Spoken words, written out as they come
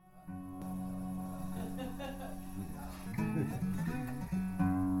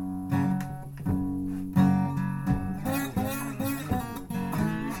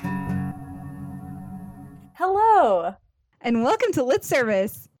And welcome to Lit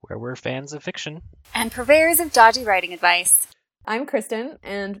Service, where we're fans of fiction and purveyors of dodgy writing advice. I'm Kristen,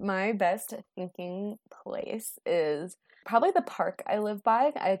 and my best thinking place is probably the park I live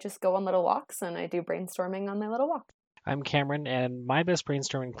by. I just go on little walks, and I do brainstorming on my little walk. I'm Cameron, and my best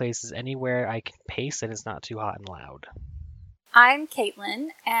brainstorming place is anywhere I can pace and it's not too hot and loud. I'm Caitlin,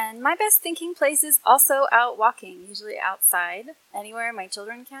 and my best thinking place is also out walking, usually outside, anywhere my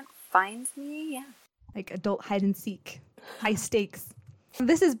children can't find me, Like adult hide and seek, high stakes.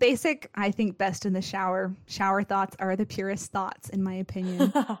 This is basic, I think best in the shower. Shower thoughts are the purest thoughts, in my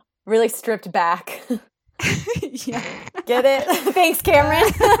opinion. Really stripped back. Yeah. Get it? Thanks,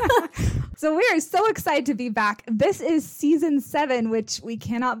 Cameron. So we are so excited to be back. This is season 7, which we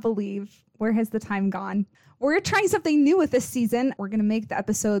cannot believe. Where has the time gone? We're trying something new with this season. We're going to make the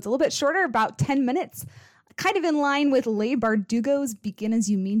episodes a little bit shorter, about 10 minutes, kind of in line with Leigh Bardugo's Begin As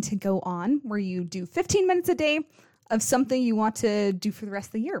You Mean to Go On, where you do 15 minutes a day of something you want to do for the rest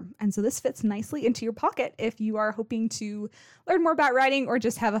of the year. And so this fits nicely into your pocket if you are hoping to learn more about writing or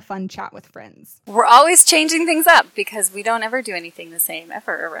just have a fun chat with friends. We're always changing things up because we don't ever do anything the same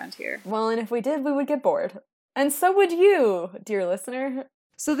ever around here. Well, and if we did, we would get bored. And so would you, dear listener.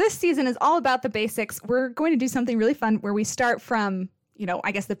 So this season is all about the basics. We're going to do something really fun where we start from,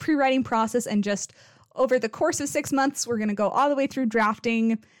 the pre-writing process, and just over the course of 6 months, we're going to go all the way through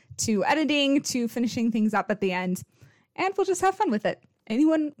drafting to editing to finishing things up at the end. And we'll just have fun with it.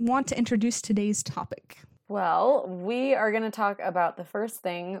 Anyone want to introduce today's topic? Well, we are going to talk about the first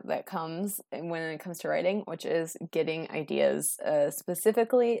thing that comes when it comes to writing, which is getting ideas,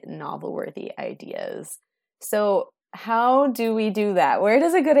 specifically novel-worthy ideas. So how do we do that? Where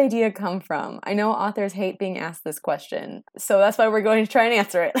does a good idea come from? I know authors hate being asked this question, so that's why we're going to try and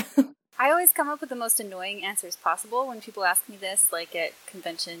answer it. I always come up with the most annoying answers possible when people ask me this, like at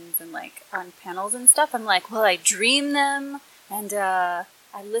conventions and like on panels and stuff. I'm like, well, I dream them and I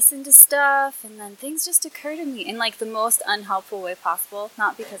listen to stuff and then things just occur to me in like the most unhelpful way possible.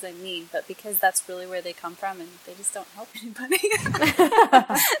 Not because I'm mean, but because that's really where they come from and they just don't help anybody.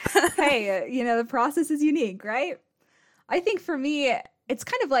 Hey, the process is unique, right? I think for me, it's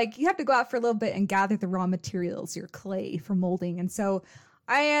kind of like you have to go out for a little bit and gather the raw materials, your clay for molding. And so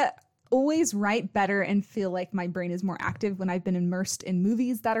I always write better and feel like my brain is more active when I've been immersed in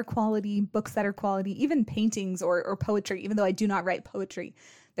movies that are quality, books that are quality, even paintings or poetry, even though I do not write poetry.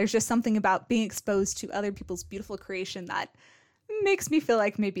 There's just something about being exposed to other people's beautiful creation that makes me feel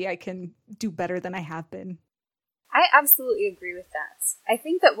like maybe I can do better than I have been. I absolutely agree with that. I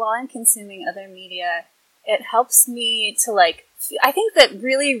think that while I'm consuming other media, it helps me to I think that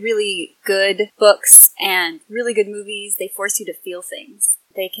really, really good books and really good movies, they force you to feel things.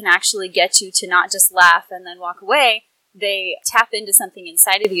 They can actually get you to not just laugh and then walk away. They tap into something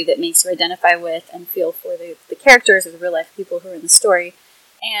inside of you that makes you identify with and feel for the characters or the real life people who are in the story.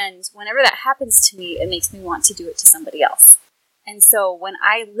 And whenever that happens to me, it makes me want to do it to somebody else. And so when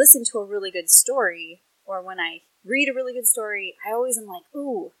I listen to a really good story, or when I read a really good story, I always am like,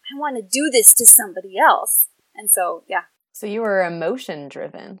 ooh, I want to do this to somebody else. And so, yeah. So you were emotion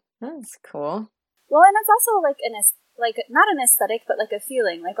driven. That's cool. Well, and it's also not an aesthetic, but like a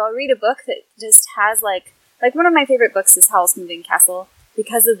feeling. Like I'll read a book that just has like one of my favorite books is Howl's Moving Castle,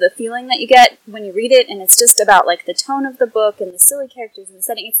 because of the feeling that you get when you read it, and it's just about like the tone of the book and the silly characters and the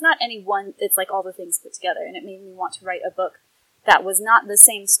setting. It's not any one, it's like all the things put together, and it made me want to write a book that was not the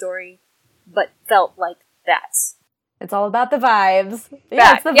same story, but felt like that. It's all about the vibes.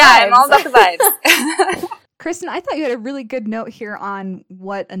 Yeah, it's the vibes. I'm all about the vibes. Kristen, I thought you had a really good note here on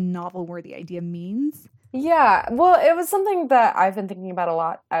what a novel-worthy idea means. Yeah, well, it was something that I've been thinking about a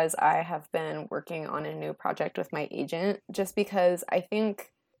lot as I have been working on a new project with my agent, just because I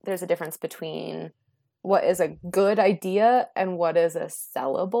think there's a difference between what is a good idea and what is a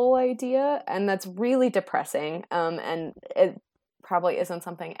sellable idea, and that's really depressing, and it probably isn't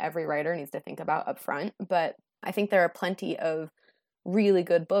something every writer needs to think about up front, but I think there are plenty of really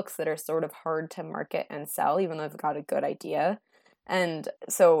good books that are sort of hard to market and sell, even though they've got a good idea. And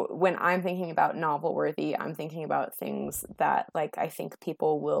so when I'm thinking about novel worthy, I'm thinking about things that I think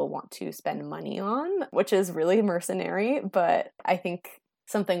people will want to spend money on, which is really mercenary, but I think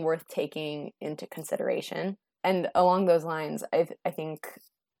something worth taking into consideration. And along those lines, I think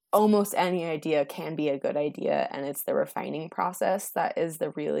almost any idea can be a good idea, and it's the refining process that is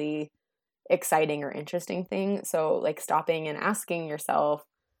the really exciting or interesting thing. So stopping and asking yourself,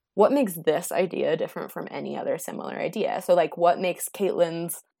 what makes this idea different from any other similar idea? So what makes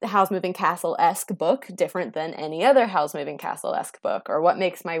Caitlin's Howl's Moving Castle-esque book different than any other Howl's Moving Castle-esque book? Or what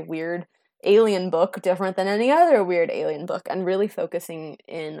makes my weird alien book different than any other weird alien book? And really focusing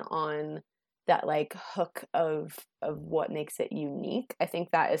in on that like hook of what makes it unique. I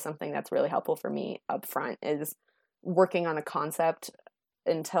think that is something that's really helpful for me up front, is working on a concept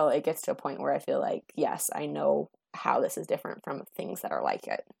until it gets to a point where I feel like, yes, I know how this is different from things that are like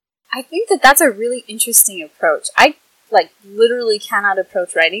it. I think that that's a really interesting approach. I like literally cannot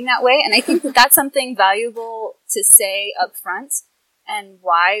approach writing that way, and I think that that's something valuable to say up front, and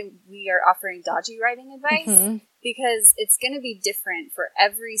why we are offering dodgy writing advice, Mm-hmm. because it's going to be different for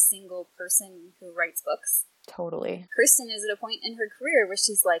every single person who writes books. Totally. Kristen is at a point in her career where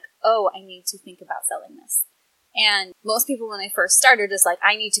she's like, oh, I need to think about selling this. And most people, when they first started, is like,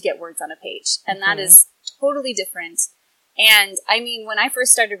 I need to get words on a page. And that is totally different. And I mean, when I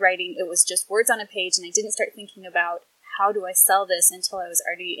first started writing, it was just words on a page, and I didn't start thinking about how do I sell this until I was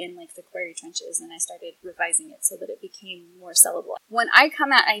already in like the query trenches, and I started revising it so that it became more sellable. When I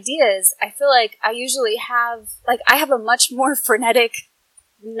come at ideas, I feel like I usually have, like, I have a much more frenetic,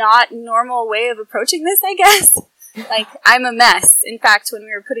 not normal way of approaching this, I guess. Like, I'm a mess. In fact, when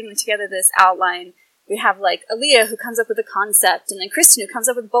we were putting together this outline, we have like Aaliyah who comes up with a concept, and then Kristen who comes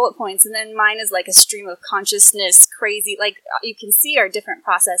up with bullet points, and then mine is like a stream of consciousness, crazy. Like, you can see our different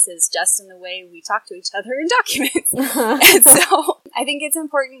processes just in the way we talk to each other in documents. And so I think it's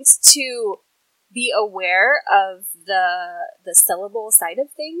important to be aware of the sellable side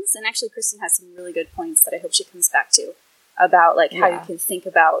of things. And actually, Kristen has some really good points that I hope she comes back to about like how you can think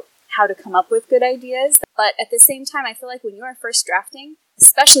about how to come up with good ideas. But at the same time, I feel like when you are first drafting,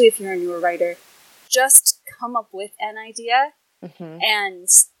 especially if you're a newer writer, just come up with an idea and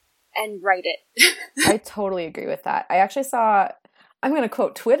write it. I totally agree with that. I actually saw, I'm going to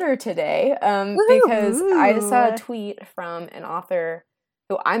quote Twitter today because I saw a tweet from an author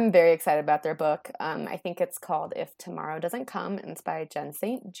who I'm very excited about their book. I think it's called If Tomorrow Doesn't Come, and it's by Jen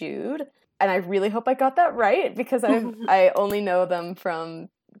St. Jude. And I really hope I got that right, because I only know them from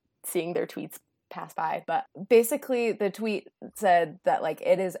seeing their tweets pass by. But basically the tweet said that like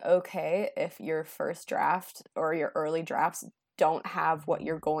it is okay if your first draft or your early drafts don't have what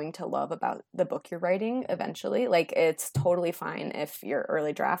you're going to love about the book you're writing eventually. Like, it's totally fine if your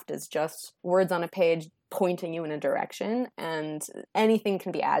early draft is just words on a page pointing you in a direction, and anything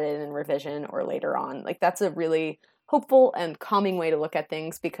can be added in revision or later on. Like, that's a really hopeful and calming way to look at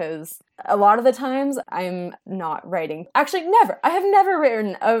things, because a lot of the times I'm not writing. Actually, never. I have never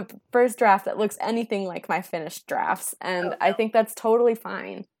written a first draft that looks anything like my finished drafts, and I think that's totally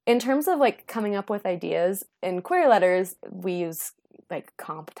fine. In terms of like coming up with ideas, in Query Letters, we use like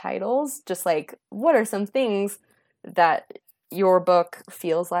comp titles, just like what are some things that your book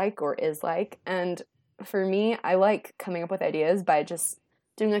feels like or is like. And for me, I like coming up with ideas by just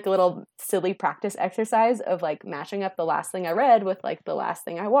doing like a little silly practice exercise of like matching up the last thing I read with like the last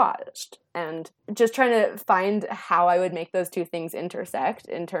thing I watched, and just trying to find how I would make those two things intersect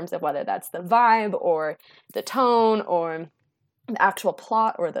in terms of whether that's the vibe or the tone or the actual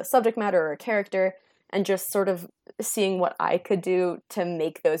plot or the subject matter or a character, and just sort of seeing what I could do to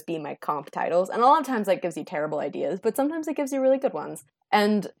make those be my comp titles. And a lot of times that gives you terrible ideas, but sometimes it gives you really good ones.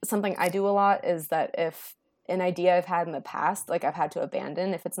 And something I do a lot is that if an idea I've had in the past, like I've had to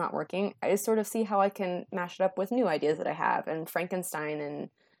abandon if it's not working, I just sort of see how I can mash it up with new ideas that I have and Frankenstein and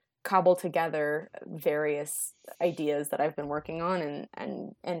cobble together various ideas that I've been working on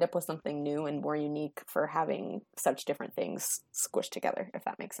and end up with something new and more unique for having such different things squished together, if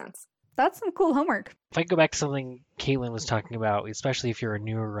that makes sense. That's some cool homework. If I go back to something Caitlin was talking about, especially if you're a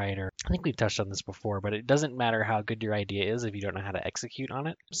newer writer, I think we've touched on this before, but it doesn't matter how good your idea is if you don't know how to execute on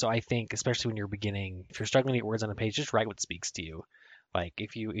it. So I think, especially when you're beginning, if you're struggling to get words on a page, just write what speaks to you. Like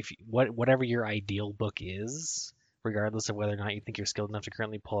whatever your ideal book is, regardless of whether or not you think you're skilled enough to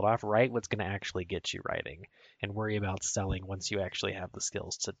currently pull it off, write what's going to actually get you writing, and worry about selling once you actually have the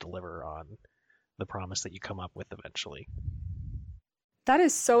skills to deliver on the promise that you come up with eventually. That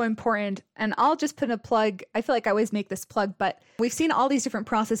is so important. And I'll just put in a plug. I feel like I always make this plug, but we've seen all these different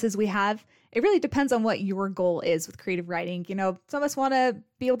processes we have. It really depends on what your goal is with creative writing. You know, some of us want to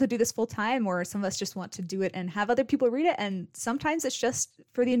be able to do this full time, or some of us just want to do it and have other people read it. And sometimes it's just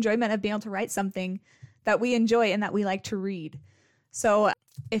for the enjoyment of being able to write something that we enjoy and that we like to read. So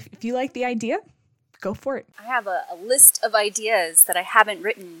if you like the idea, go for it. I have a list of ideas that I haven't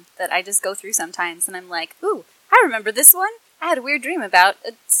written that I just go through sometimes, and I'm like, ooh, I remember this one. I had a weird dream about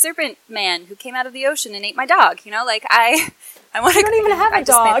a serpent man who came out of the ocean and ate my dog. You know, like I want to. You don't even have a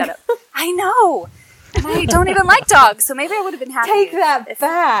dog. I know, and I don't even like dogs, so maybe I would have been happy. Take that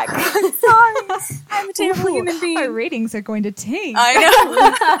back. I'm sorry. I'm a terrible human being. Our ratings are going to tank.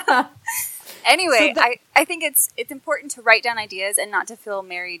 I know. Anyway, I think it's important to write down ideas and not to feel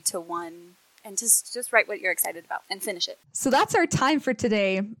married to one and just write what you're excited about and finish it. So that's our time for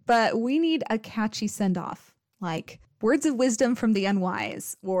today, but we need a catchy send-off, like words of wisdom from the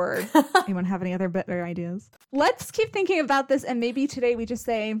unwise, or anyone have any other better ideas? Let's keep thinking about this, and maybe today we just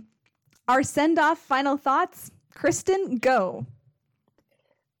say our send-off final thoughts. Kristen, go.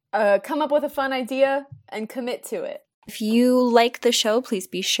 Come up with a fun idea and commit to it. If you like the show, please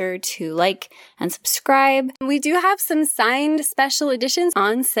be sure to like and subscribe. We do have some signed special editions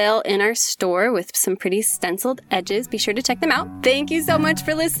on sale in our store with some pretty stenciled edges. Be sure to check them out. Thank you so much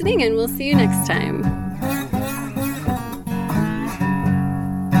for listening, and we'll see you next time.